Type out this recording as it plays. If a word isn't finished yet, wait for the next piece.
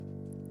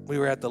We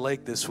were at the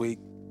lake this week,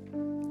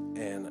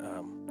 and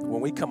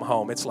when we come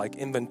home, it's like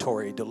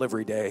inventory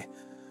delivery day.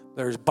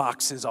 There's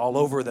boxes all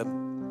over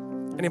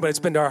them. Anybody that's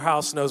been to our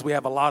house knows we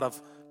have a lot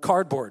of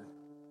cardboard.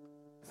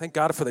 Thank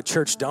God for the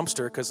church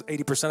dumpster, because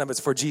 80% of it's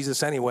for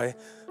Jesus anyway.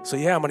 So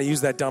yeah, I'm going to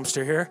use that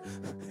dumpster here.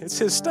 It's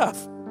his stuff.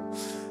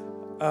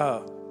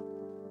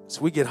 So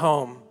we get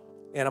home,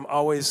 and I'm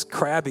always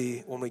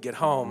crabby when we get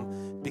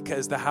home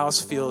because the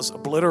house feels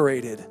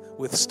obliterated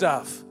with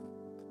stuff.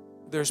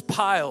 There's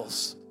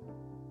piles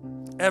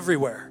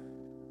everywhere.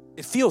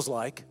 It feels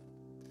like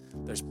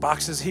there's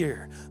boxes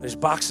here. There's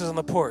boxes on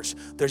the porch.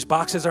 There's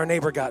boxes our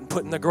neighbor got and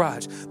put in the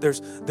garage.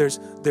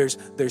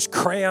 There's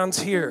crayons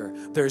here.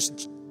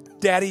 There's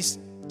daddy's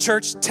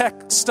church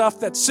tech stuff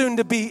that's soon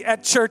to be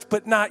at church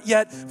but not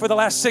yet for the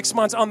last 6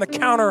 months on the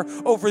counter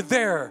over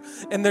there.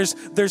 And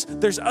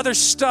there's other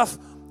stuff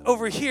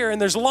over here,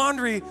 and there's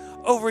laundry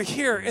over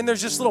here, and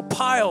there's just little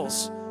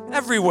piles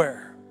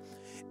everywhere.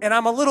 And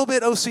I'm a little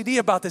bit OCD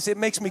about this. It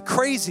makes me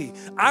crazy.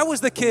 I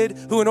was the kid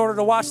who, in order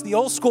to watch the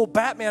old school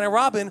Batman and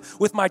Robin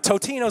with my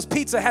Totino's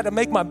pizza, had to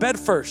make my bed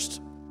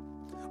first.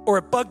 Or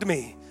it bugged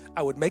me.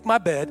 I would make my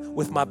bed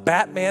with my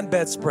Batman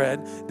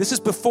bedspread. This is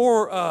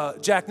before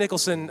Jack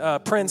Nicholson,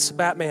 Prince,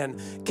 Batman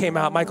came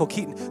out, Michael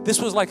Keaton. This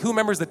was like, who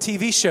remembers the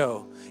TV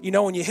show? You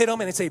know, when you hit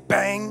them and it say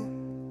bang.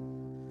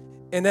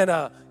 And then,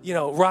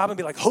 Robin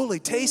be like, holy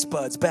taste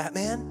buds,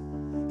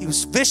 Batman. He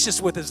was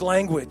vicious with his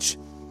language.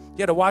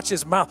 You had to watch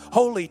his mouth.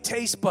 Holy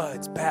taste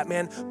buds,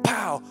 Batman.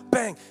 Pow,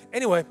 bang.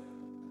 Anyway,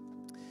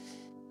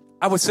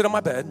 I would sit on my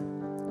bed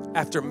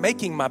after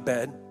making my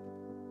bed,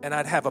 and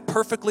I'd have a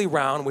perfectly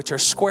round, which are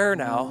square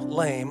now,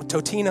 lame,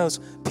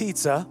 Totino's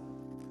pizza,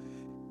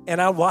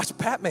 and I'd watch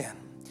Batman.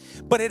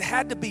 But it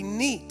had to be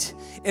neat.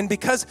 And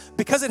because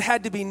it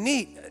had to be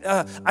neat,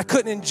 I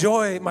couldn't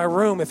enjoy my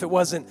room if it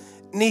wasn't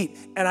neat.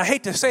 And I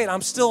hate to say it,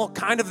 I'm still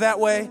kind of that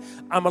way.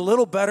 I'm a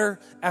little better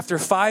after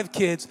 5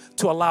 kids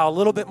to allow a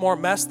little bit more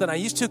mess than I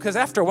used to, because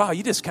after a while,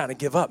 you just kind of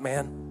give up,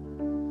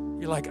 man.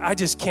 You're like, I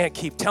just can't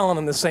keep telling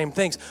them the same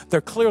things.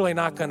 They're clearly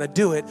not going to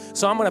do it,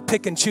 so I'm going to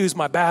pick and choose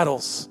my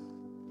battles,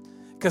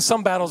 because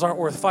some battles aren't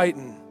worth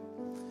fighting,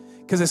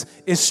 because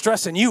it's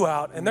stressing you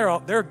out, and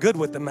they're good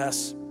with the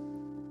mess.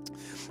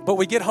 But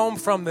we get home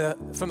from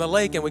the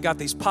lake, and we got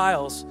these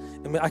piles,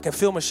 and I can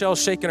feel Michelle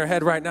shaking her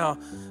head right now.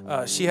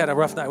 She had a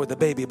rough night with the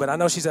baby, but I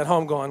know she's at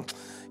home going,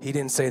 he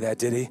didn't say that,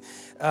 did he?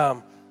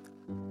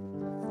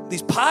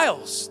 These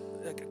piles,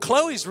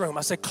 Chloe's room.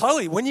 I said,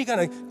 Chloe, when are you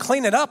going to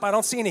clean it up? I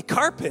don't see any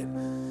carpet.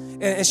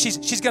 And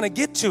she's going to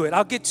get to it.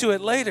 I'll get to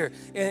it later.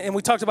 And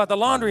we talked about the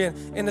laundry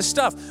and the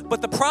stuff.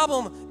 But the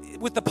problem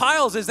with the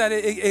piles is that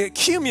it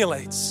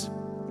accumulates,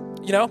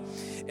 you know?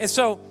 And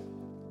so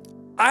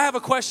I have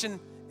a question,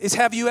 is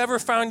have you ever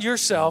found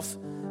yourself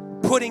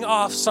putting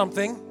off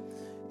something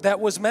that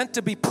was meant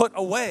to be put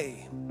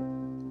away?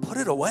 Put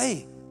it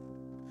away.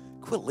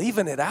 Quit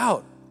leaving it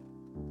out.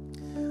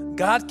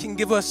 God can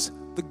give us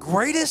the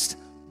greatest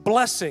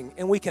blessing,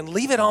 and we can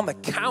leave it on the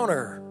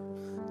counter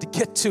to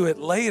get to it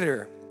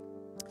later.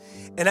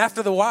 And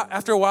after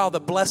a while, the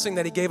blessing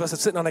that he gave us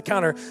that's sitting on the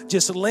counter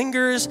just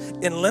lingers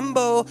in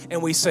limbo,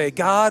 and we say,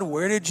 God,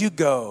 where did you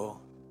go?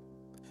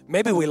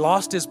 Maybe we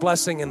lost his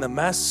blessing in the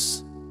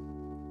mess.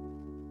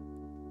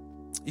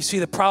 You see,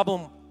 the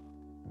problem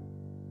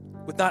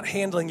with not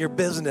handling your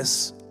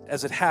business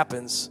as it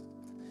happens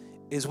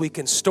is we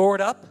can store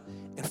it up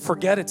and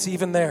forget it's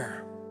even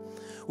there.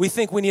 We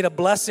think we need a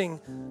blessing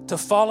to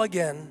fall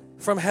again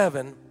from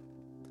heaven,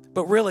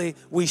 but really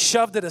we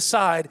shoved it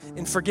aside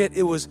and forget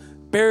it was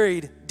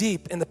buried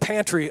deep in the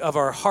pantry of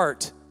our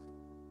heart.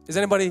 Has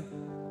anybody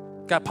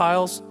got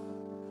piles?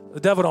 The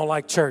devil don't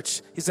like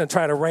church. He's going to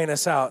try to rain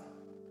us out.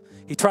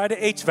 He tried to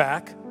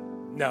HVAC.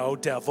 No,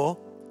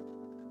 devil.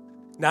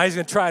 Now he's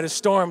going to try to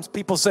storms.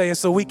 People say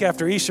it's the week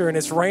after Easter and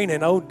it's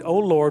raining. Oh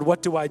Lord,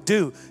 what do I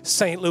do?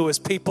 St. Louis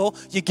people,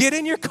 you get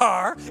in your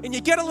car and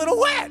you get a little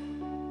wet.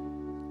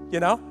 You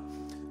know?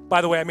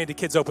 By the way, I made the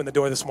kids open the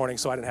door this morning,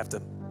 so I didn't have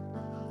to.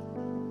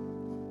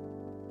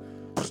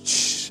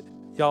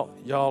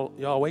 Y'all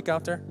awake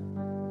out there?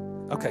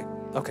 Okay.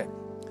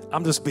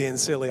 I'm just being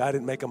silly. I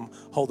didn't make them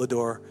hold the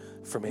door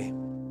for me,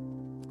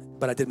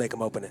 but I did make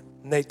them open it.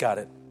 Nate got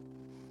it.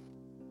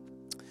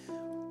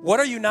 What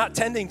are you not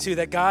tending to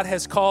that God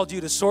has called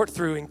you to sort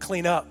through and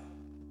clean up?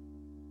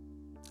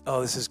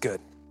 Oh, this is good.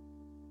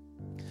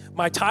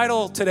 My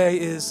title today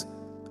is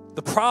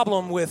The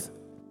Problem with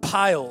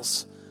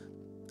Piles.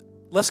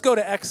 Let's go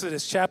to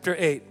Exodus chapter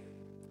 8,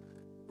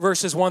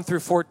 verses 1 through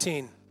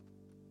 14.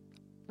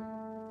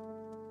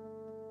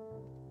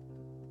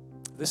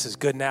 This is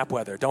good nap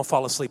weather. Don't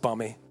fall asleep on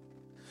me.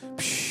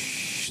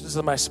 This is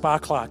my spa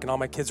clock in all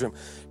my kids' room.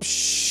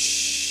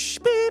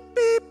 Beep,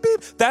 beep,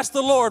 beep. That's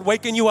the Lord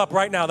waking you up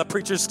right now. The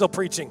preacher's still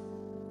preaching.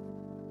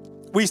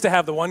 We used to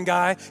have the one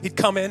guy, he'd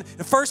come in,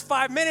 the first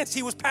 5 minutes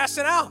he was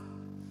passing out.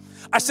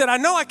 I said, I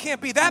know I can't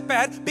be that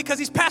bad because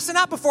he's passing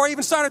out before I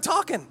even started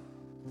talking.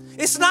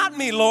 It's not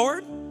me,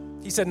 Lord.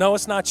 He said, no,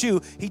 it's not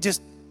you.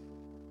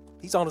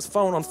 He's on his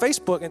phone on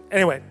Facebook. And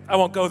anyway, I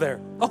won't go there.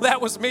 Oh,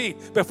 that was me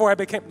before I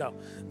became, no.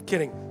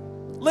 Kidding.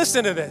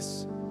 Listen to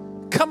this.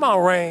 Come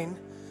on, rain.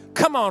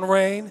 Come on,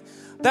 rain.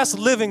 That's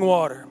living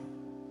water.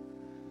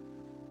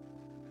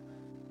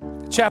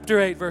 Chapter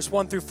 8, verse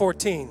 1 through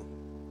 14.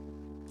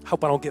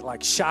 Hope I don't get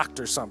like shocked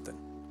or something.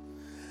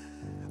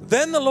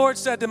 Then the Lord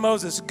said to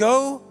Moses,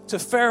 go to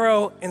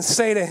Pharaoh and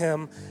say to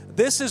him,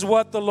 this is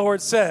what the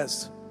Lord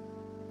says.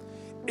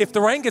 If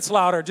the rain gets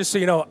louder, just so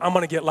you know, I'm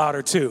going to get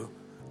louder too.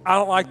 I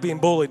don't like being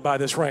bullied by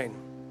this rain.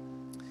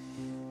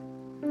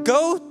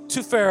 Go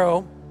to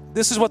Pharaoh.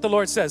 This is what the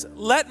Lord says.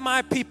 Let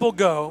my people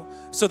go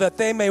so that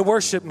they may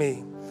worship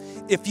me.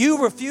 If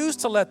you refuse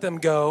to let them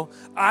go,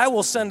 I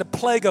will send a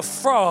plague of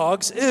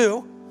frogs,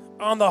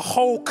 on the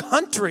whole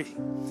country.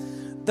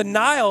 The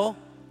Nile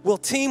will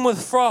teem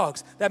with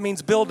frogs. That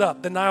means build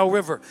up, the Nile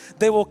River.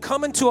 They will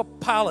come into your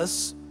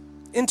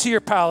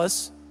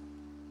palace.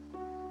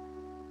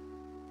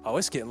 Oh,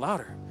 it's getting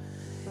louder.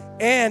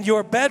 And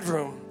your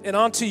bedroom, and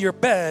onto your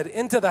bed,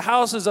 into the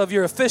houses of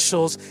your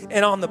officials,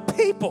 and on the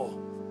people,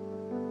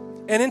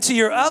 and into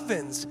your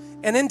ovens,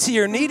 and into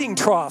your kneading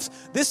troughs.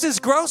 This is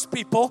gross,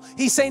 people.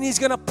 He's saying he's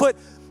going to put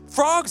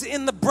frogs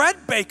in the bread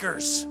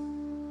bakers,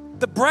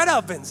 the bread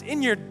ovens,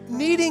 in your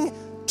kneading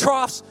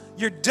troughs,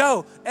 your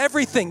dough,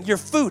 everything, your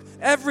food,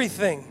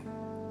 everything.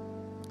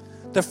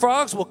 The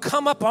frogs will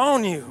come up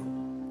on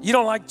you. You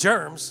don't like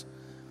germs.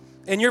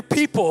 And your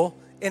people,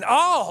 and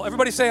all,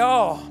 everybody say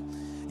all,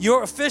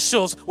 your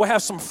officials will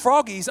have some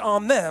froggies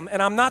on them.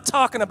 And I'm not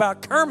talking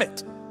about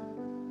Kermit.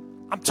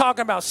 I'm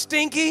talking about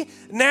stinky,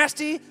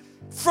 nasty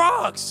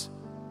frogs.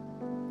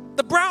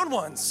 The brown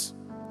ones,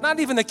 not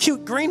even the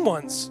cute green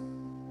ones.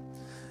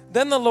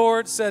 Then the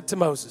Lord said to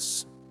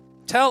Moses,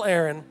 tell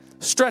Aaron,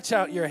 stretch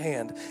out your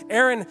hand.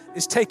 Aaron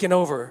is taking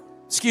over.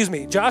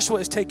 Joshua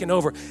is taking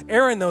over.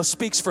 Aaron, though,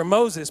 speaks for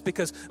Moses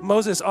because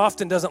Moses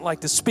often doesn't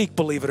like to speak,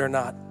 believe it or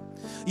not.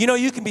 You know,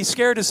 you can be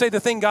scared to say the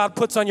thing God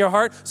puts on your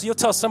heart, so you'll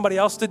tell somebody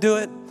else to do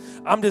it.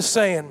 I'm just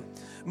saying,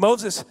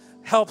 Moses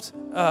helped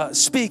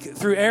speak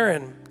through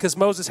Aaron because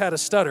Moses had a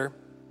stutter.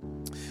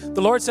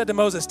 The Lord said to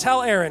Moses,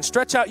 tell Aaron,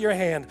 stretch out your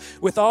hand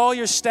with all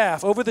your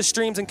staff over the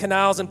streams and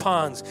canals and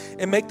ponds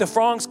and make the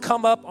frogs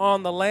come up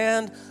on the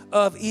land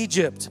of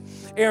Egypt.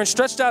 Aaron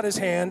stretched out his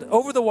hand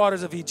over the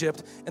waters of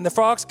Egypt, and the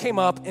frogs came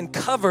up and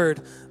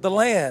covered the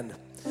land.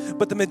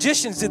 But the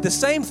magicians did the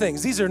same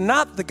things. These are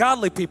not the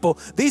godly people.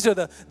 These are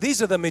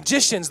the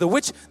magicians, the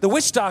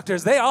witch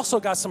doctors. They also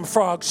got some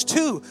frogs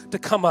too to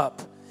come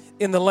up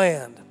in the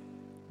land.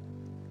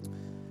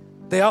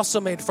 They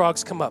also made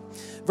frogs come up.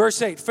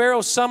 Verse 8,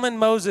 Pharaoh summoned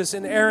Moses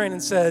and Aaron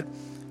and said,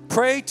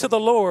 pray to the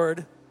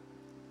Lord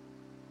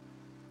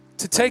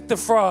to take the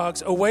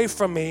frogs away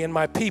from me and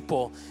my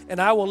people, and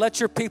I will let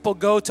your people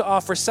go to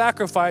offer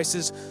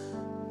sacrifices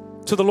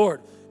to the Lord.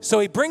 So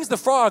he brings the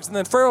frogs, and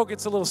then Pharaoh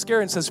gets a little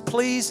scared and says,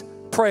 please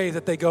pray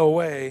that they go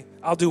away.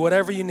 I'll do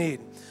whatever you need.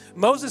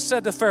 Moses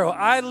said to Pharaoh,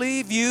 I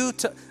leave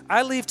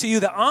to you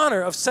the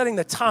honor of setting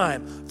the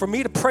time for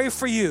me to pray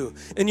for you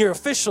and your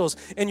officials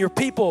and your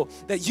people,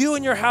 that you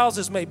and your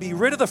houses may be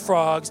rid of the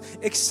frogs,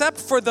 except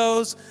for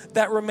those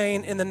that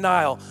remain in the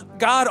Nile.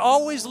 God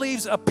always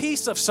leaves a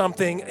piece of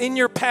something in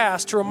your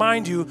past to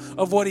remind you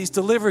of what he's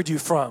delivered you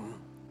from.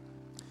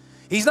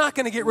 He's not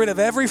going to get rid of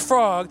every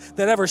frog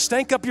that ever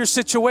stank up your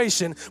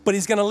situation, but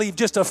he's going to leave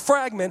just a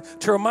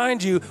fragment to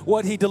remind you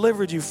what he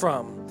delivered you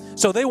from.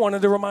 So they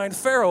wanted to remind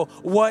Pharaoh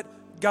what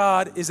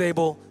God is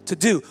able to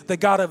do, the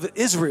God of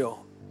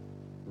Israel.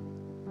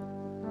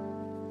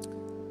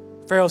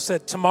 Pharaoh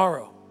said,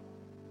 tomorrow.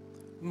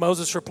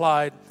 Moses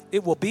replied,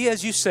 it will be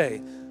as you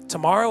say,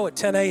 tomorrow at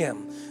 10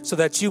 a.m., so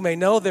that you may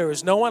know there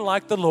is no one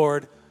like the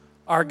Lord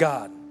our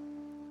God.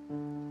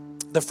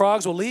 The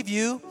frogs will leave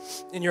you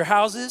in your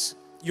houses,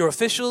 your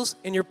officials,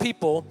 and your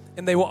people,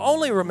 and they will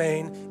only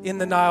remain in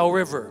the Nile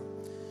River.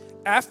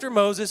 After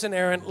Moses and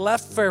Aaron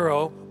left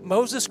Pharaoh,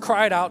 Moses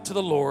cried out to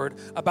the Lord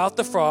about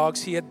the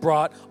frogs he had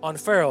brought on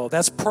Pharaoh.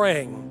 That's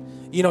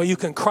praying. You know, you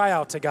can cry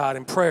out to God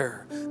in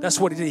prayer. That's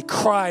what he did. He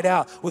cried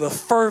out with a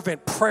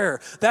fervent prayer.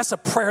 That's a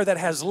prayer that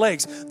has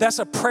legs. That's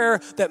a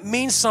prayer that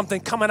means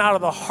something coming out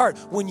of the heart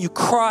when you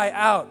cry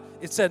out.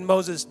 It said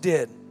Moses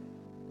did.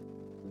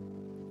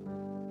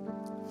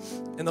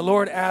 And the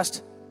Lord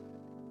asked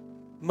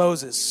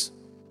Moses,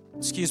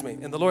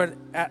 and the Lord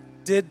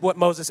did what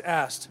Moses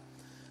asked.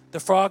 The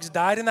frogs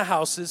died in the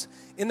houses,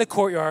 in the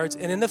courtyards,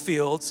 and in the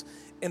fields,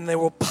 and they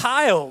were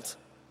piled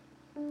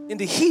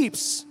into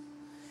heaps,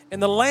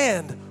 and the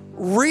land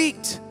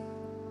reeked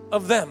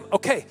of them.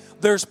 Okay,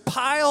 there's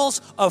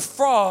piles of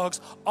frogs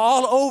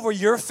all over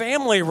your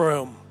family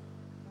room.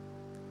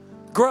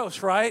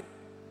 Gross, right?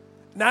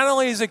 Not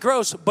only is it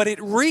gross, but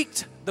it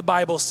reeked, the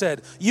Bible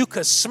said. You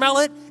could smell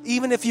it.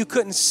 Even if you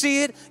couldn't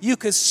see it, you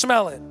could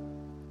smell it.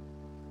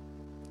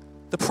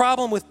 The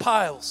problem with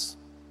piles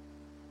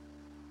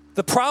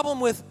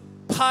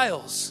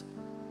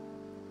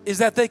is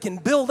that they can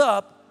build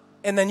up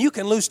and then you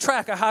can lose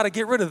track of how to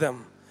get rid of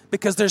them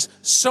because there's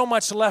so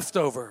much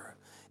leftover.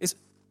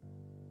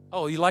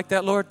 Oh, you like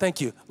that, Lord?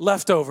 Thank you.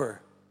 Leftover.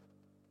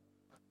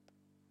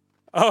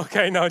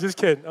 Okay, no, just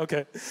kidding.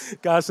 Okay.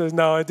 God says,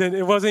 no,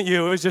 it wasn't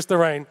you. It was just the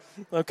rain.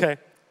 Okay.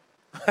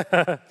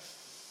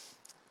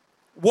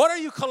 What are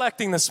you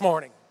collecting this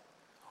morning?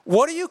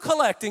 What are you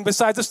collecting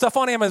besides the stuff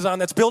on Amazon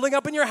that's building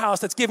up in your house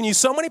that's giving you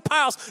so many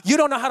piles you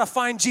don't know how to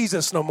find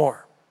Jesus no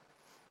more?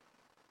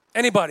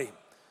 Anybody?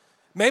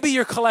 Maybe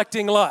you're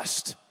collecting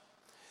lust.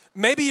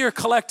 Maybe you're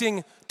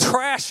collecting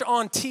trash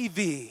on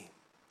TV.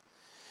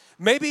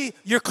 Maybe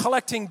you're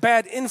collecting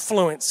bad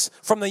influence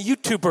from the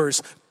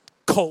YouTubers,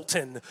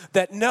 Colton,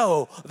 that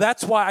no,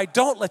 that's why I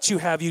don't let you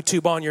have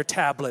YouTube on your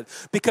tablet,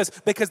 because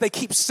they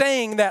keep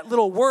saying that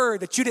little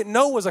word that you didn't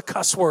know was a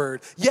cuss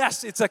word.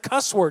 Yes, it's a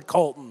cuss word,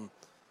 Colton,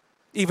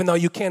 even though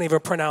you can't even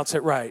pronounce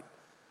it right.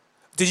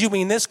 Did you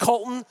mean this,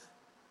 Colton?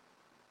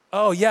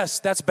 Oh, yes,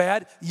 that's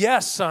bad.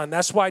 Yes, son,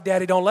 that's why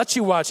Daddy don't let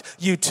you watch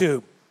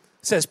YouTube,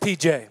 says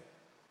PJ.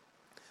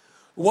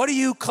 What are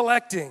you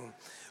collecting?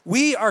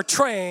 We are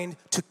trained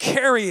to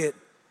carry it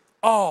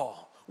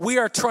all. We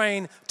are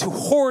trained to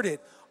hoard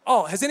it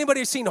all. Has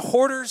anybody seen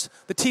Hoarders,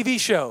 the TV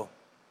show?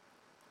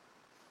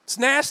 It's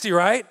nasty,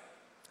 right?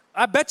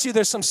 I bet you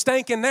there's some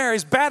stank in there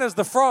as bad as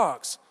the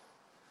frogs.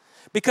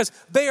 Because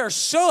they are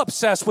so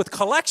obsessed with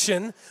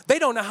collection, they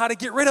don't know how to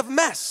get rid of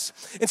mess.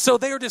 And so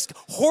they are just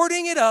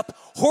hoarding it up,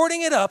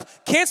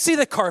 can't see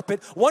the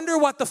carpet, wonder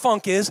what the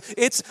funk is.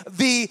 It's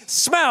the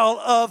smell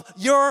of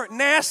your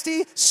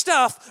nasty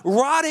stuff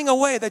rotting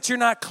away that you're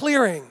not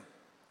clearing.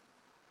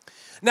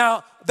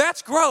 Now,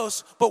 that's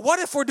gross, but what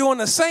if we're doing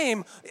the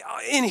same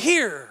in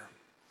here?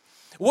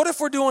 What if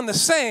we're doing the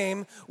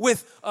same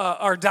with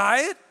our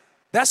diet?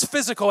 That's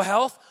physical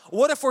health.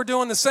 What if we're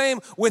doing the same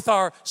with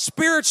our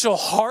spiritual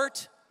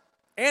heart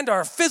and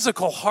our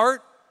physical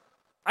heart?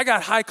 I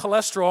got high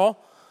cholesterol,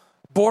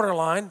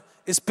 borderline.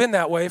 It's been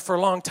that way for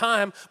a long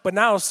time, but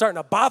now it's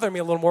starting to bother me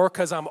a little more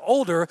because I'm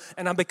older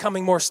and I'm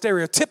becoming more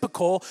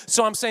stereotypical.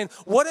 So I'm saying,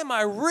 what am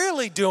I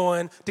really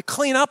doing to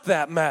clean up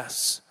that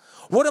mess?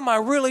 What am I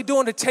really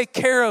doing to take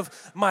care of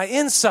my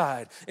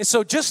inside? And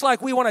so just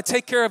like we want to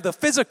take care of the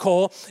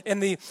physical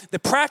in the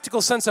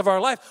practical sense of our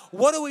life,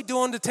 what are we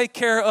doing to take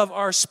care of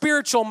our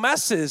spiritual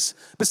messes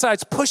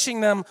besides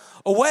pushing them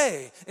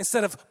away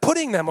instead of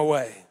putting them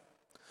away?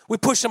 We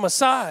push them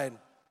aside.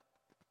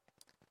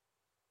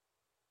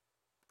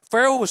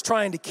 Pharaoh was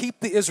trying to keep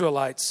the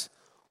Israelites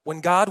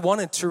when God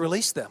wanted to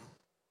release them.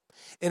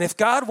 And if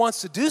God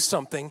wants to do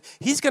something,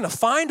 he's going to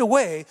find a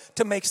way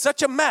to make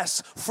such a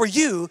mess for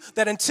you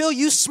that until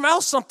you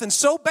smell something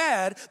so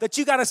bad that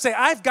you got to say,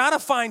 I've got to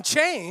find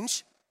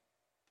change,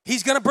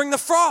 he's going to bring the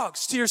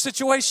frogs to your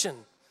situation.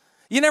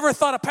 You never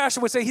thought a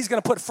pastor would say he's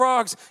going to put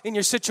frogs in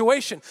your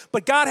situation.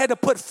 But God had to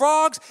put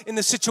frogs in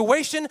the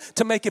situation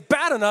to make it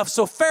bad enough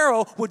so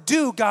Pharaoh would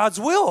do God's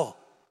will.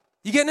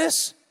 You getting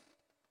this?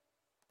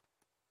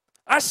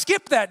 I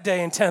skipped that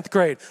day in 10th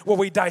grade where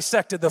we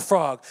dissected the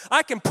frog.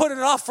 I can put it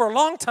off for a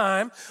long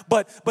time,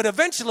 but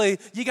eventually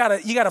you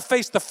gotta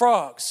face the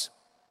frogs,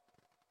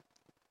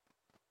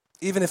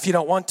 even if you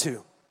don't want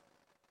to.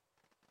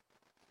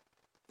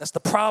 That's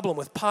the problem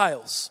with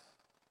piles.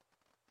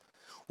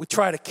 We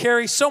try to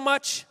carry so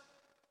much,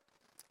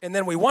 and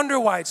then we wonder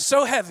why it's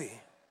so heavy.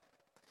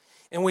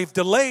 And we've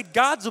delayed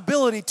God's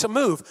ability to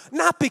move,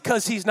 not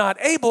because he's not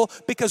able,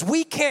 because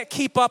we can't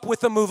keep up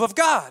with the move of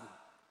God.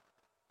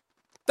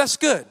 That's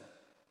good.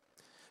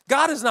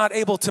 God is not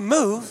able to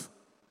move,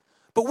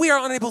 but we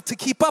are unable to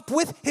keep up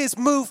with his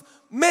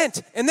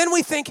movement. And then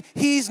we think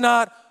he's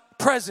not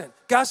present.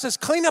 God says,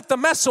 clean up the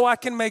mess so I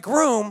can make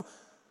room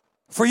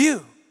for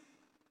you.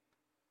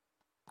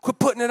 Quit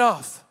putting it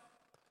off.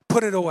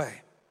 Put it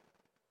away.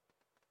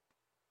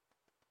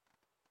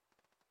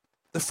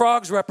 The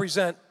frogs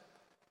represent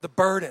the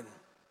burden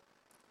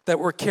that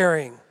we're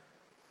carrying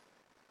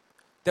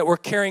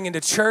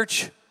into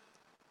church.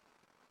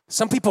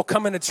 Some people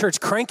come into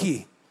church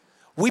cranky.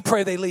 We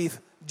pray they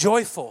leave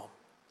joyful.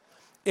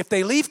 If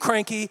they leave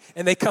cranky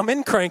and they come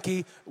in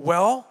cranky,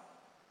 well,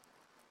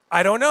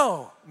 I don't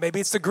know. Maybe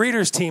it's the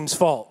greeters team's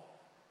fault.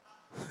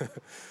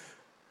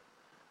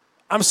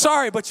 I'm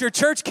sorry, but your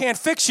church can't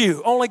fix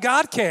you. Only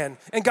God can.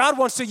 And God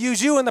wants to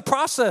use you in the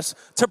process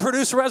to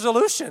produce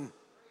resolution.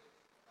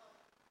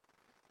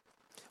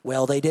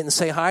 Well, they didn't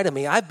say hi to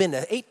me. I've been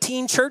to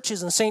 18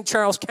 churches in St.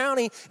 Charles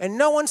County, and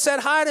no one said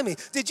hi to me.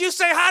 Did you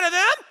say hi to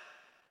them?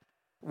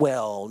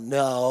 Well,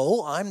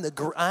 no, I'm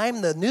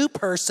the new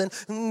person.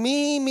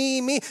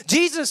 Me.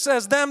 Jesus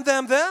says them.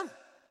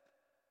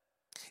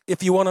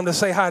 If you want them to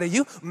say hi to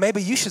you,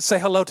 maybe you should say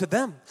hello to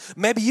them.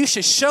 Maybe you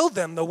should show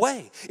them the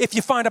way. If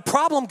you find a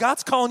problem,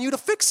 God's calling you to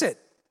fix it.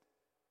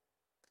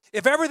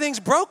 If everything's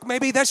broke,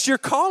 maybe that's your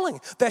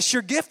calling. That's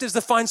your gift, is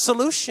to find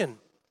solution.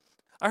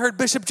 I heard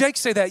Bishop Jake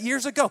say that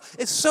years ago.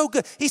 It's so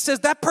good. He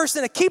says that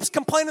person that keeps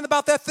complaining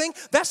about that thing,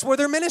 that's where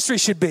their ministry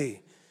should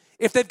be.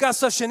 If they've got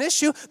such an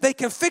issue, they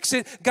can fix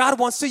it. God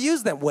wants to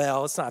use them.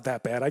 Well, it's not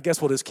that bad. I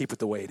guess we'll just keep it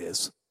the way it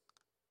is.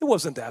 It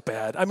wasn't that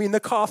bad. I mean,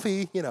 the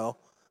coffee,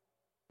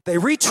 They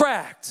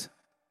retract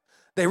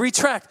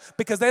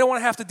because they don't want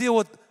to have to deal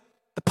with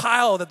the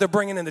pile that they're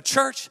bringing into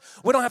church.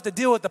 We don't have to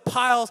deal with the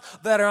piles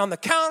that are on the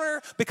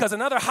counter because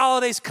another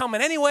holiday's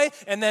coming anyway,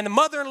 and then the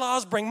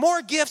mother-in-laws bring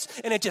more gifts,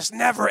 and it just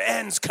never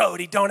ends,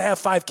 Cody. Don't have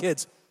 5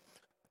 kids.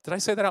 Did I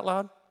say that out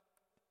loud?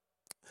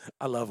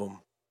 I love them.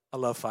 I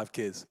love 5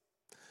 kids.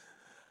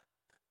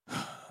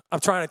 I'm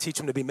trying to teach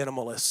them to be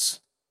minimalists.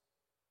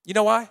 You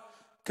know why?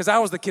 Because I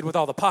was the kid with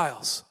all the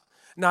piles.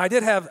 Now,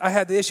 I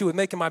had the issue with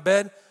making my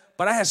bed,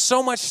 but I had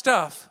so much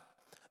stuff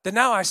that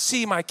now I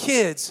see my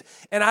kids,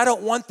 and I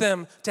don't want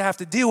them to have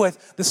to deal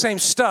with the same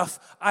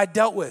stuff I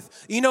dealt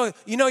with. You know,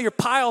 your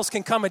piles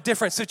can come at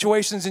different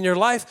situations in your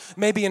life,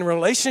 maybe in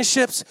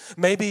relationships,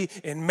 maybe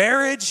in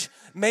marriage,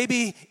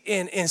 maybe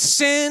in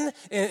sin,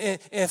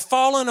 in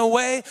falling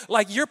away.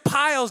 Like, your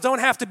piles don't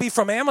have to be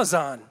from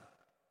Amazon.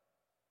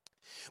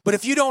 But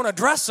if you don't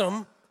address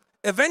them,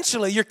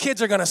 eventually your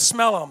kids are going to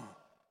smell them.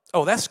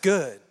 Oh, that's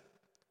good.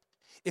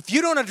 If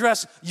you don't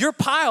address your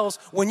piles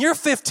when you're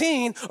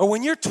 15 or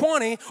when you're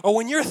 20 or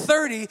when you're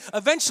 30,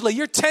 eventually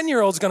your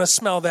 10-year-old's going to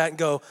smell that and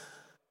go,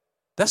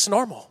 that's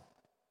normal.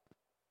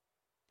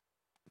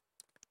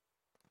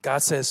 God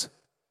says,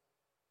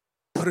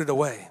 put it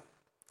away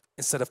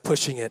instead of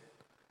pushing it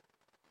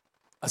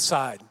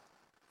aside.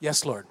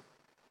 Yes, Lord.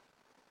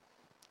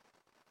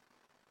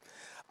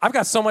 I've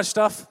got so much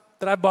stuff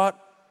that I bought.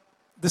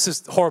 This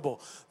is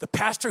horrible. The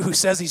pastor who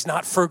says he's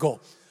not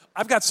frugal.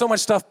 I've got so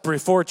much stuff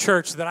before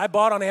church that I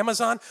bought on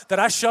Amazon, that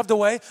I shoved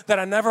away, that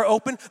I never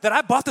opened, that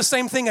I bought the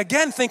same thing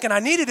again thinking I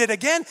needed it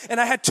again,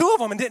 and I had 2 of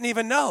them and didn't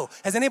even know.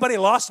 Has anybody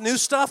lost new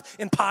stuff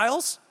in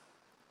piles?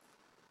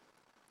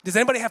 Does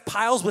anybody have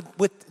piles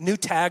with new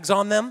tags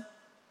on them?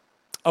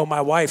 Oh,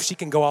 my wife, she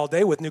can go all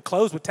day with new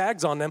clothes with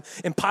tags on them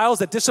and piles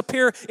that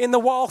disappear in the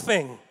wall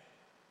thing.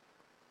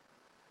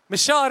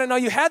 Michelle, I didn't know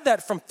you had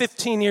that from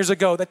 15 years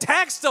ago. The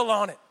tag's still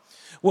on it.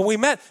 When we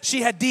met,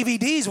 she had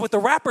DVDs with the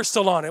wrapper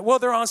still on it. Well,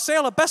 they're on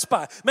sale at Best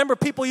Buy. Remember,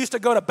 people used to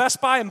go to Best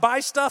Buy and buy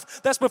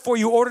stuff? That's before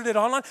you ordered it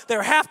online.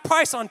 They're half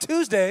price on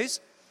Tuesdays.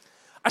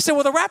 I said,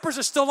 well, the wrappers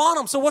are still on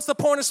them, so what's the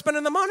point of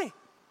spending the money?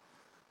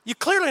 You're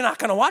clearly not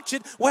going to watch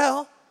it.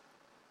 Well,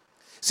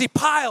 see,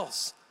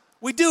 piles,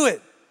 we do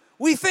it.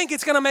 We think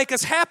it's going to make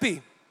us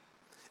happy.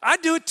 I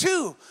do it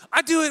too.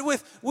 I do it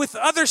with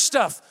other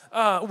stuff,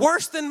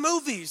 worse than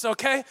movies,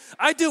 okay?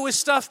 I do it with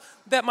stuff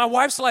that my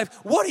wife's like,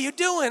 what are you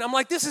doing? I'm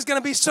like, this is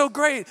gonna be so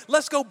great.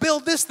 Let's go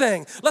build this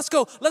thing. Let's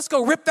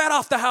go rip that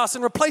off the house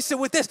and replace it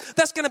with this.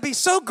 That's gonna be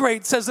so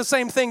great, says the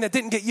same thing that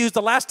didn't get used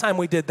the last time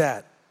we did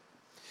that.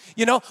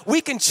 You know,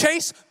 we can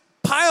chase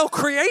pile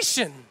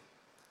creation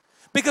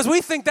because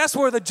we think that's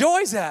where the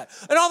joy's at.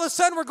 And all of a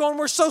sudden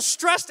we're so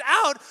stressed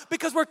out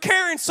because we're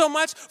carrying so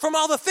much from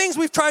all the things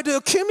we've tried to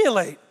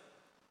accumulate.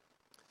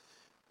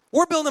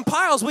 We're building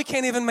piles we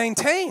can't even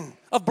maintain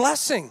of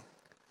blessing.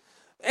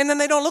 And then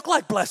they don't look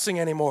like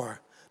blessing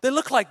anymore. They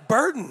look like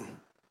burden.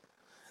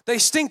 They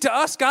stink to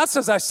us. God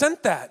says, I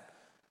sent that.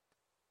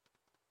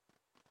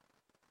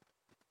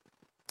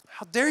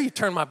 How dare you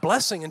turn my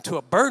blessing into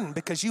a burden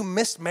because you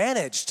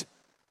mismanaged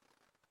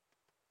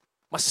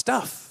my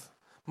stuff,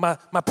 my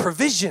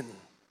provision.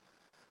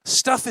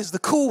 Stuff is the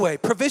cool way.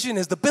 Provision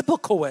is the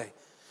biblical way.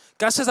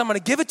 God says, I'm going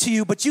to give it to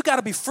you, but you got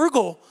to be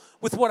frugal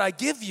with what I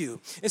give you.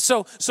 And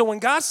so when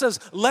God says,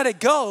 let it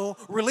go,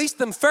 release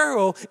them,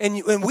 Pharaoh,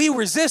 and we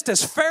resist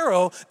as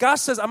Pharaoh, God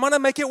says, I'm going to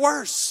make it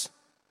worse.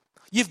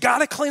 You've got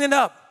to clean it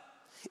up.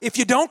 If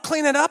you don't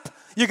clean it up,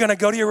 you're going to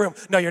go to your room.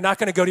 No, you're not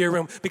going to go to your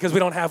room because we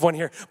don't have one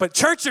here. But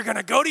church, you're going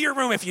to go to your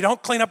room if you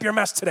don't clean up your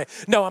mess today.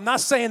 No, I'm not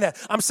saying that.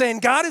 I'm saying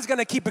God is going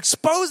to keep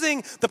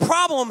exposing the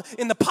problem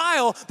in the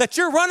pile that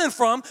you're running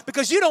from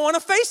because you don't want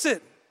to face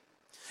it.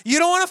 You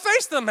don't want to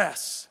face the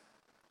mess.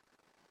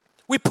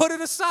 We put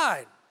it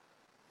aside.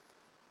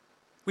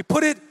 We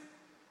put it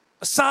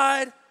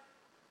aside.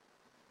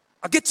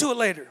 I'll get to it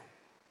later.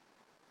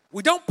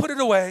 We don't put it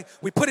away.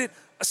 We put it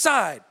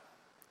aside.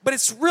 But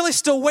it's really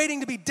still waiting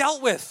to be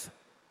dealt with.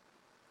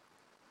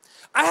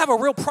 I have a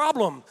real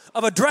problem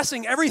of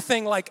addressing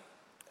everything like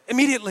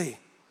immediately.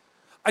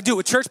 I do it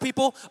with church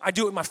people. I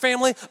do it with my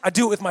family. I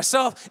do it with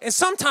myself. And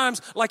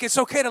sometimes like it's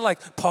okay to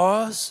like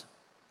pause.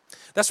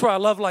 That's where I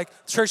love like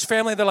church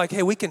family. They're like,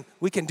 hey, we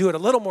can do it a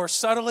little more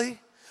subtly.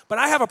 But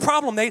I have a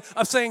problem, Nate,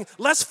 of saying,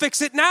 let's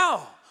fix it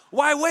now.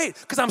 Why wait?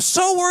 Because I'm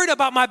so worried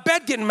about my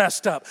bed getting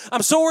messed up.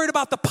 I'm so worried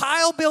about the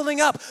pile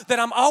building up that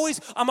I'm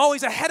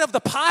always ahead of the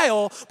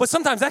pile, but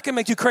sometimes that can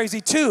make you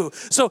crazy too.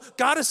 So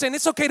God is saying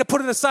it's okay to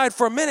put it aside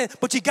for a minute,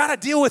 but you got to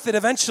deal with it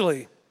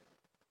eventually.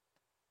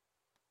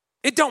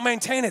 It don't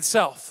maintain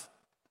itself.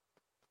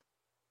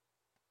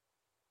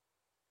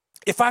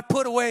 If I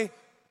put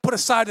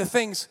aside the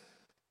things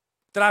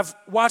that I've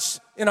watched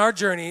in our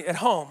journey at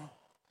home,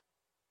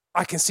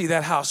 I can see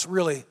that house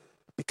really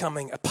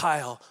becoming a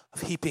pile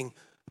of heaping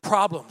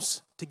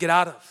problems to get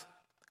out of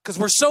because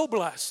we're so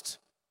blessed.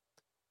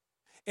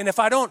 And if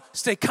I don't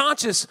stay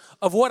conscious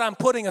of what I'm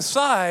putting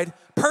aside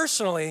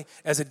personally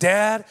as a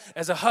dad,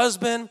 as a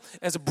husband,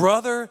 as a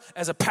brother,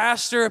 as a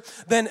pastor,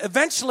 then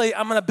eventually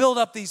I'm going to build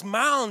up these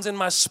mounds in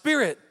my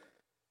spirit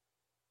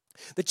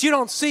that you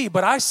don't see,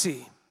 but I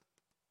see.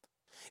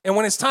 And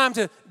when it's time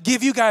to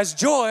give you guys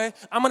joy,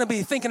 I'm going to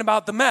be thinking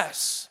about the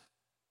mess.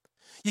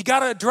 You got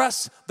to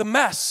address the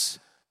mess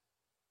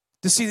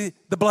to see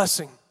the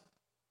blessing.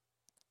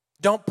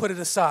 Don't put it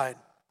aside.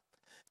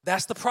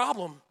 That's the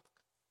problem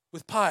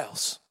with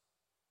piles.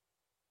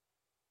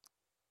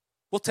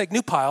 We'll take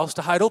new piles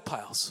to hide old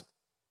piles.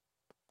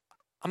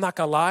 I'm not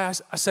going to lie.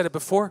 I said it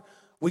before.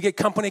 We get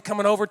company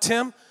coming over,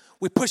 Tim.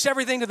 We push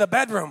everything to the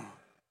bedroom.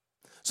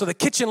 So the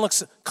kitchen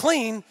looks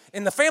clean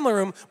in the family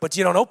room, but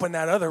you don't open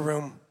that other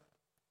room.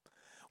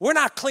 We're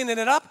not cleaning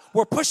it up.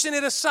 We're pushing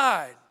it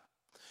aside.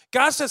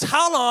 God says,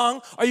 how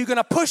long are you going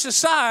to push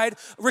aside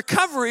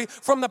recovery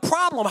from the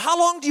problem? How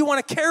long do you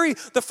want to carry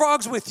the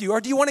frogs with you?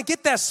 Or do you want to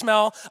get that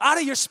smell out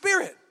of your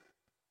spirit?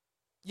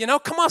 You know,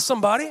 come on,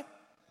 somebody.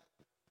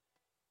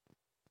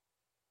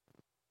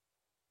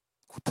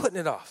 We're putting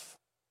it off.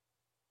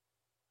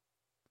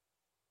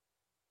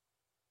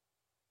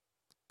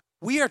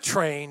 We are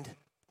trained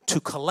to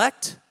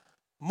collect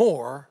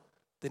more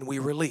than we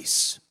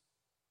release.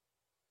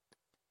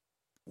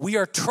 We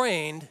are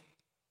trained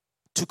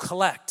to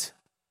collect.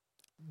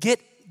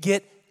 Get,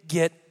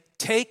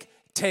 take.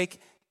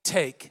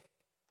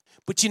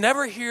 But you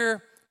never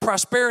hear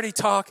prosperity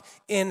talk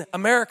in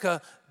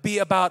America be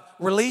about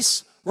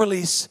release.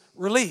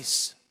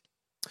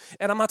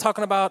 And I'm not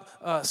talking about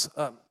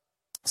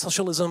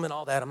socialism and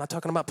all that. I'm not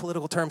talking about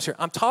political terms here.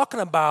 I'm talking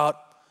about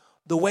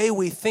the way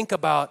we think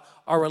about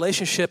our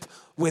relationship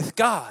with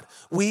God.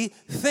 We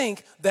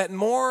think that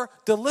more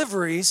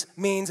deliveries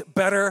means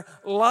better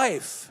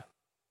life.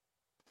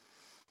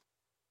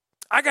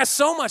 I got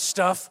so much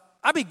stuff,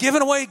 I be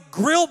giving away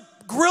grill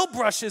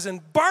brushes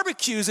and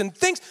barbecues and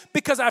things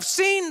because I've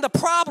seen the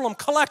problem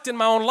collect in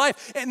my own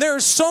life. And there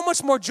is so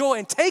much more joy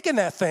in taking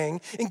that thing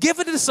and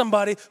giving it to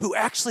somebody who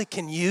actually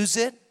can use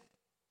it.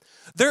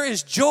 There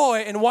is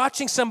joy in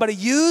watching somebody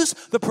use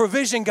the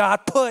provision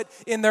God put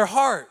in their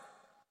heart.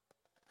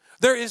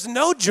 There is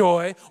no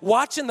joy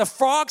watching the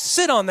frog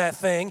sit on that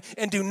thing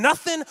and do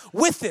nothing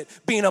with it,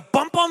 being a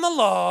bump on the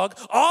log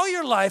all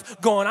your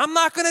life, going, I'm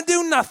not going to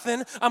do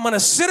nothing. I'm going to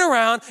sit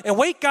around and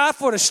wait God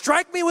for it to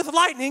strike me with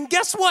lightning.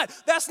 Guess what?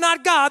 That's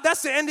not God.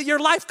 That's the end of your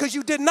life because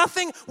you did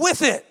nothing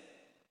with it.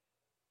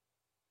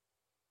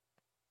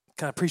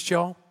 Can I preach,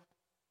 y'all?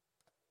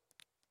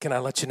 Can I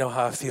let you know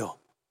how I feel?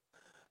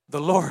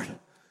 The Lord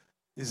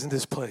is in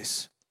this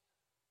place.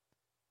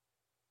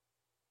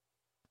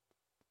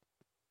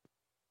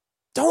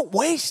 Don't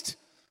waste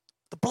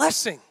the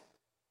blessing.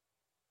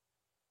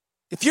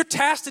 If you're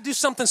tasked to do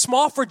something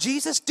small for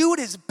Jesus, do it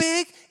as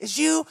big as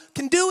you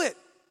can do it.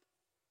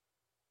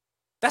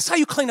 That's how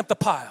you clean up the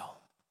pile.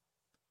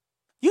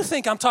 You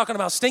think I'm talking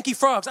about stinky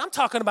frogs. I'm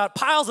talking about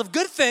piles of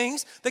good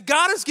things that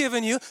God has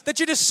given you that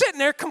you're just sitting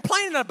there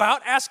complaining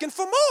about, asking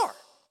for more.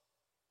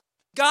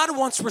 God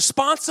wants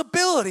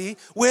responsibility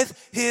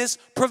with his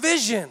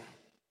provision.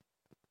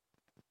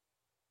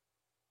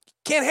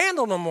 Can't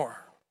handle no more.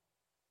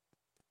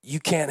 You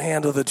can't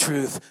handle the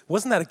truth.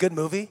 Wasn't that a good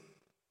movie?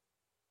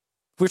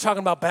 We were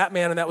talking about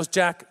Batman, and that was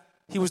Jack.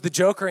 He was the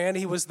Joker, and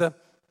he was the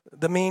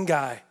mean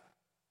guy.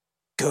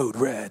 Code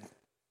Red.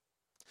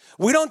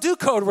 We don't do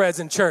Code Reds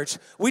in church.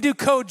 We do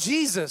Code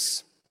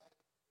Jesus.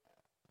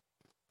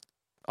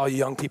 All you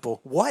young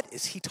people, what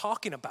is he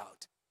talking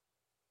about?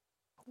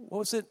 What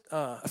was it?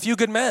 A Few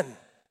Good Men.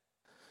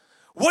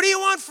 What do you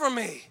want from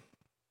me?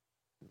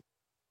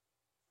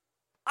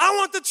 I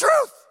want the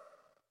truth.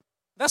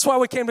 That's why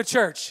we came to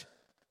church.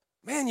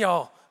 Man,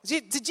 y'all,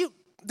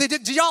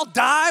 did y'all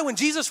die when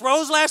Jesus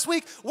rose last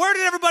week? Where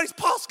did everybody's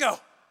pulse go?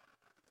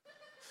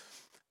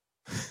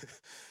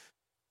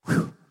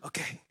 Whew,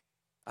 okay,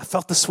 I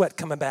felt the sweat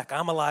coming back.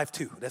 I'm alive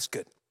too. That's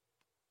good.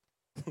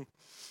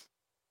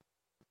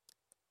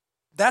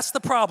 That's the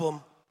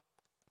problem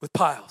with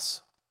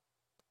piles.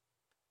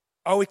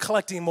 Are we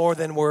collecting more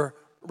than we're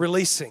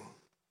releasing?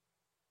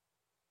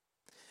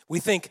 We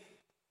think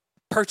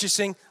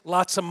purchasing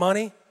lots of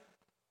money.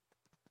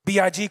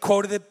 B.I.G.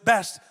 quoted it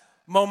best.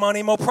 More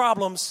money, more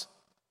problems.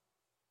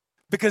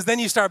 Because then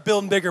you start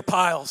building bigger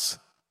piles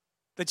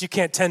that you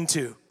can't tend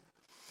to.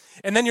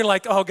 And then you're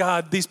like, oh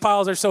God, these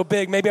piles are so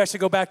big. Maybe I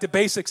should go back to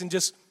basics and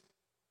just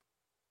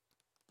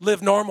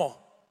live normal.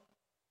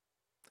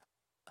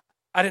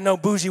 I didn't know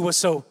bougie was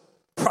so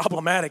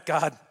problematic,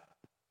 God.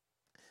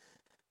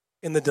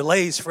 And the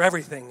delays for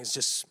everything is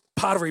just,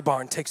 Pottery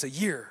Barn takes a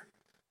year.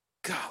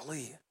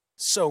 Golly,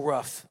 so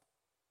rough.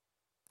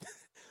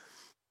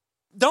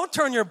 Don't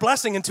turn your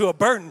blessing into a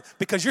burden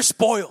because you're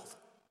spoiled.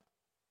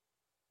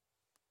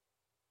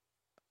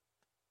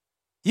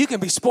 You can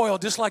be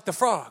spoiled just like the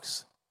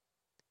frogs.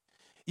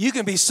 You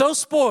can be so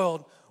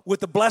spoiled with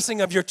the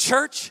blessing of your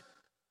church,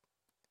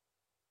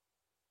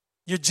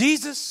 your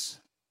Jesus,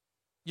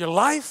 your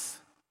life,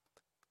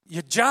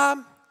 your job,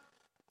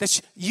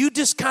 that you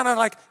just kind of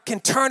like can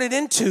turn it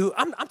into,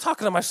 I'm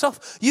talking to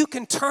myself, you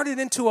can turn it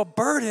into a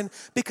burden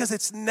because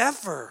it's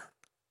never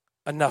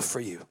enough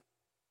for you.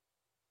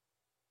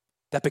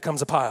 That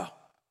becomes a pile.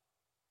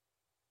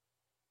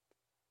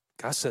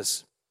 God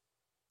says,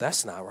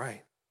 that's not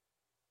right.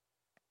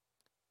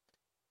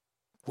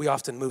 we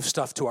often move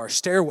stuff to our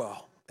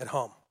stairwell at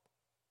home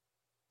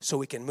so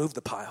we can move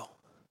the pile.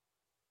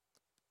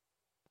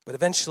 But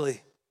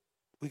eventually,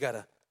 we got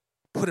to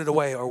put it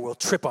away or we'll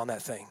trip on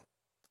that thing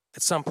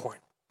at some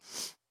point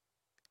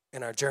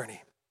in our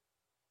journey.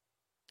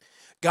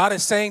 God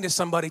is saying to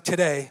somebody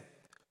today,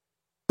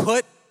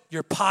 put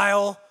your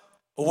pile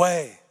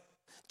away.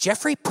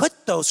 Jeffrey,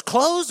 put those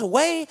clothes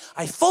away.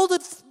 I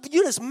folded,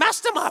 you just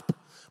messed them up.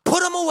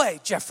 Put them away,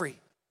 Jeffrey.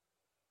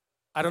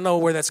 I don't know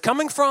where that's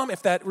coming from.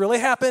 If that really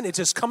happened, it's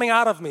just coming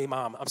out of me,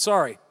 Mom. I'm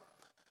sorry.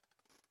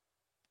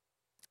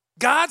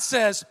 God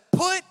says,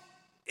 put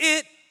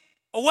it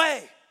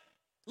away.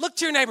 Look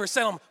to your neighbor,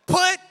 say to him,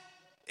 put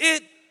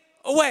it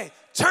away.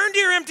 Turn to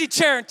your empty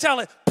chair and tell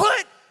it,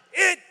 put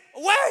it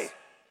away.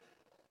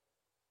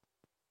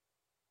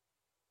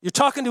 You're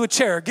talking to a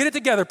chair. Get it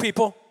together,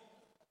 people.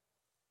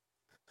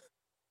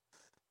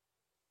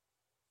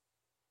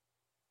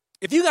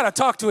 If you got to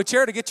talk to a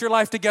chair to get your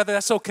life together,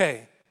 that's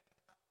okay.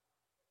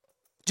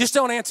 Just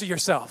don't answer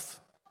yourself.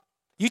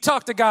 You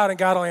talk to God and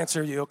God will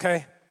answer you,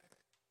 okay?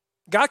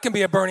 God can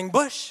be a burning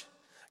bush.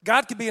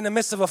 God can be in the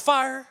midst of a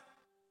fire.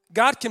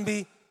 God can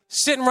be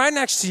sitting right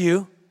next to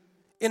you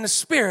in the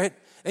spirit,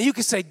 and you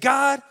can say,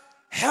 God,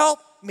 help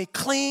me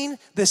clean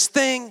this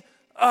thing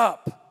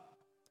up.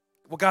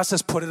 Well, God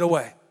says, put it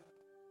away.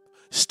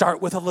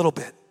 Start with a little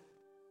bit.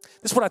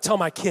 This is what I tell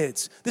my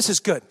kids. This is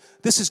good.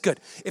 This is good.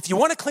 If you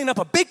want to clean up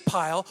a big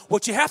pile,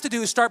 what you have to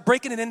do is start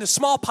breaking it into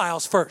small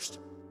piles first.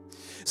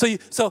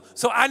 So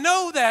I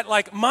know that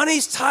like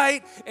money's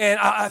tight, and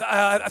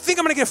I think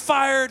I'm gonna get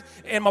fired,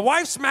 and my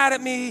wife's mad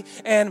at me,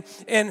 and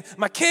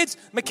my kids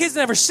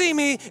never see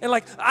me, and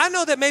like I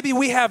know that maybe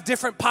we have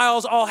different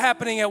piles all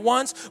happening at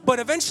once, but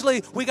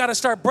eventually we got to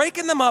start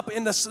breaking them up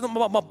into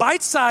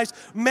bite-sized,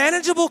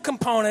 manageable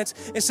components,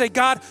 and say,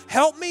 God,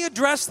 help me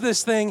address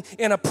this thing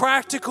in a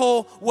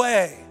practical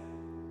way.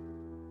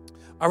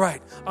 All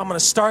right, I'm gonna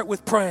start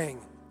with praying.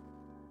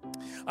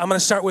 I'm gonna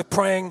start with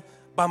praying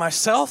by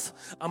myself.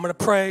 I'm going to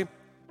pray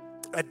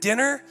at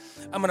dinner.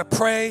 I'm going to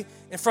pray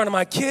in front of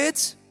my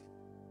kids.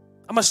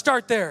 I'm going to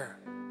start there.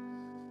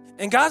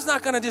 And God's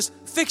not going to just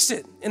fix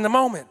it in the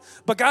moment.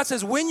 But God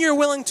says, when you're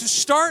willing to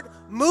start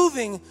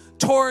moving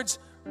towards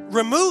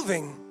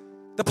removing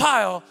the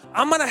pile,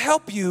 I'm going to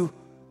help you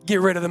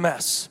get rid of the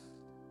mess.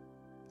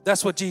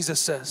 That's what Jesus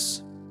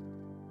says.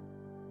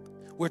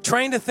 We're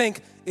trained to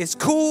think it's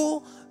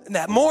cool and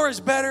that more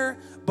is better,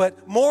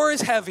 but more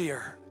is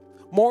heavier.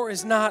 More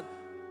is not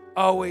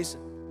always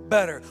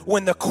better.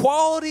 When the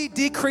quality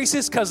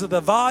decreases because of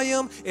the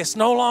volume, it's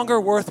no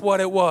longer worth what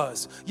it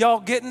was. Y'all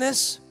getting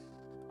this?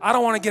 I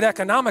don't want to get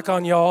economic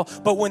on y'all,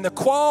 but when the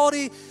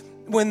quality,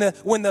 when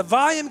the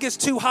volume gets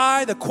too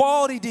high, the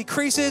quality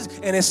decreases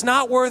and it's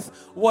not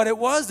worth what it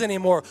was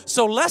anymore.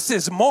 So less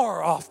is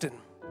more often.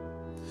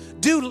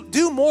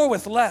 Do more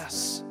with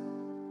less.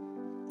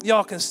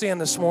 Y'all can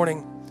stand this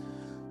morning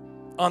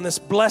on this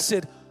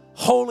blessed,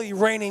 holy,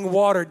 raining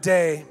water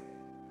day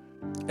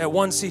at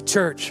One Seat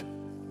Church.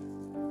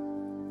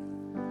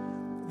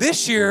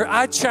 This year,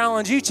 I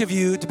challenge each of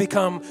you to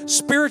become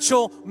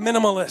spiritual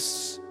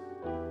minimalists.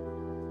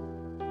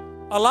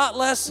 A lot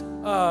less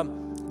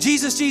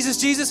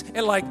Jesus,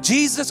 and like,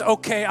 Jesus,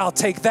 okay, I'll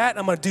take that,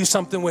 I'm gonna do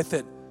something with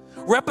it.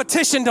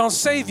 Repetition don't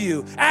save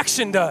you,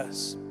 action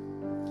does.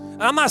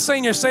 I'm not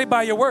saying you're saved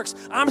by your works.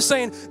 I'm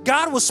saying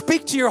God will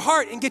speak to your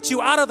heart and get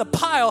you out of the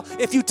pile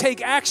if you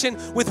take action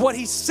with what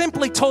He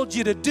simply told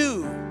you to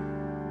do.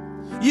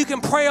 You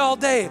can pray all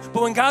day,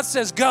 but when God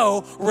says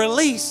go,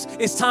 release,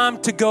 it's time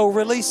to go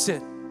release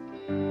it.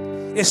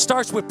 It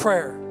starts with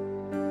prayer,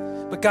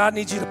 but God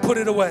needs you to put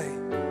it away.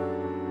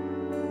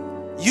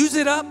 Use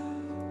it up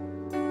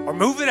or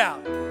move it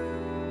out.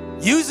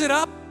 Use it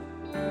up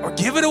or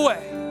give it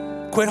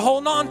away. Quit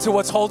holding on to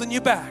what's holding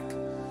you back.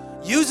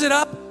 Use it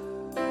up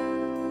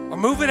or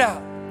move it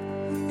out.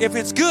 If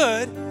it's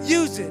good,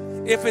 use it.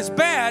 If it's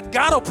bad,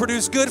 God will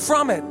produce good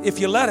from it if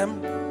you let Him.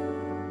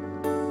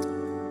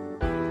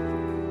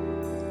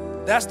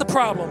 That's the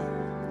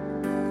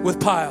problem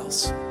with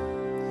piles.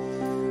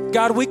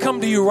 God, we come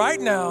to you right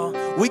now.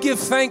 We give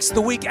thanks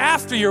the week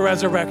after your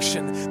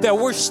resurrection that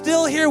we're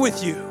still here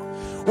with you.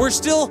 We're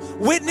still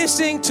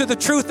witnessing to the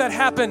truth that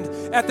happened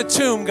at the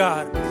tomb,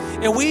 God.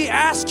 And we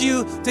ask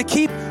you to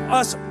keep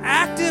us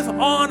active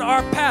on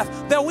our path,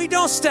 that we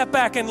don't step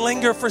back and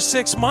linger for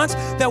 6 months,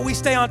 that we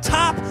stay on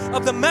top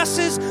of the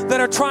messes that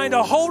are trying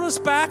to hold us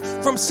back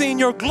from seeing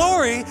your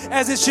glory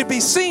as it should be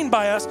seen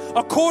by us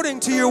according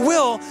to your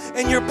will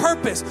and your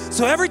purpose.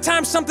 So every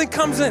time something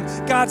comes in,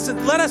 God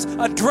said, let us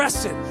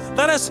address it.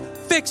 Let us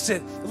fix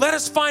it. Let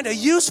us find a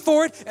use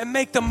for it and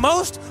make the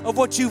most of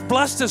what you've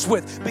blessed us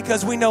with,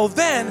 because we know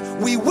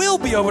then we will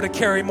be able to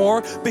carry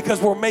more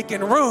because we're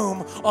making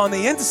room on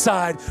the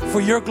inside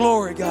for your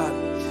glory,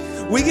 God.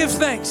 We give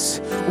thanks.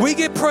 We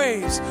give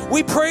praise.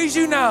 We praise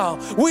you now.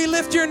 We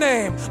lift your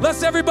name.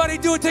 Let's everybody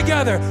do it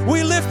together.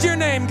 We lift your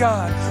name,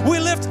 God. We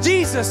lift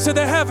Jesus to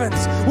the heavens.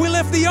 We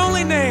lift the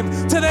only name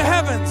to the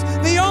heavens.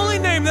 The only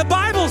name the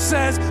Bible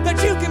says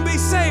that you can be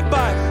saved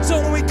by. So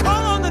when we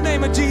call on the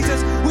name of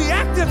Jesus, we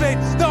activate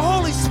the